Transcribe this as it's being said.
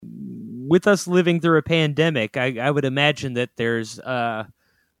with us living through a pandemic, I would imagine that there's a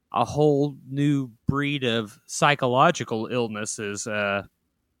whole new breed of psychological illnesses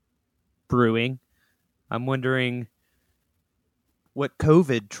brewing. I'm wondering what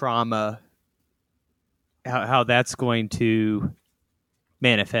COVID trauma, how that's going to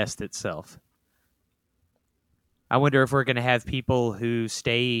manifest itself. I wonder if we're going to have people who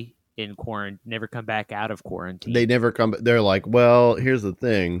stay in quarantine, never come back out of quarantine. They never come. They're like, well, here's the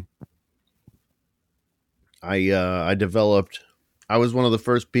thing. I developed. I was one of the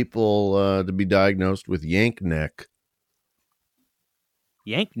first people to be diagnosed with yank neck.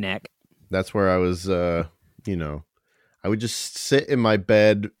 Yank neck. That's where I was. I would just sit in my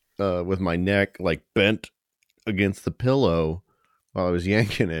bed with my neck like bent against the pillow while I was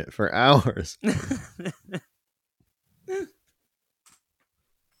yanking it for hours.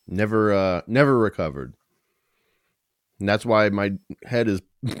 Never recovered. And that's why my head is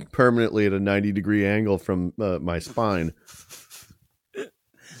permanently at a 90-degree angle from my spine.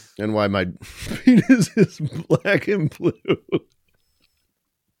 And why my penis is black and blue.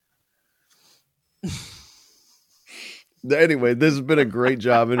 Anyway, this has been a great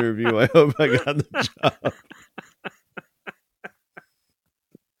job interview. I hope I got the job.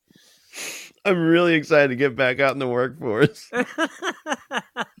 I'm really excited to get back out in the workforce.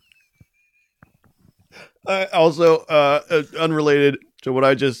 Also, unrelated to what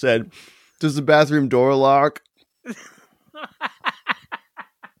I just said, does the bathroom door lock?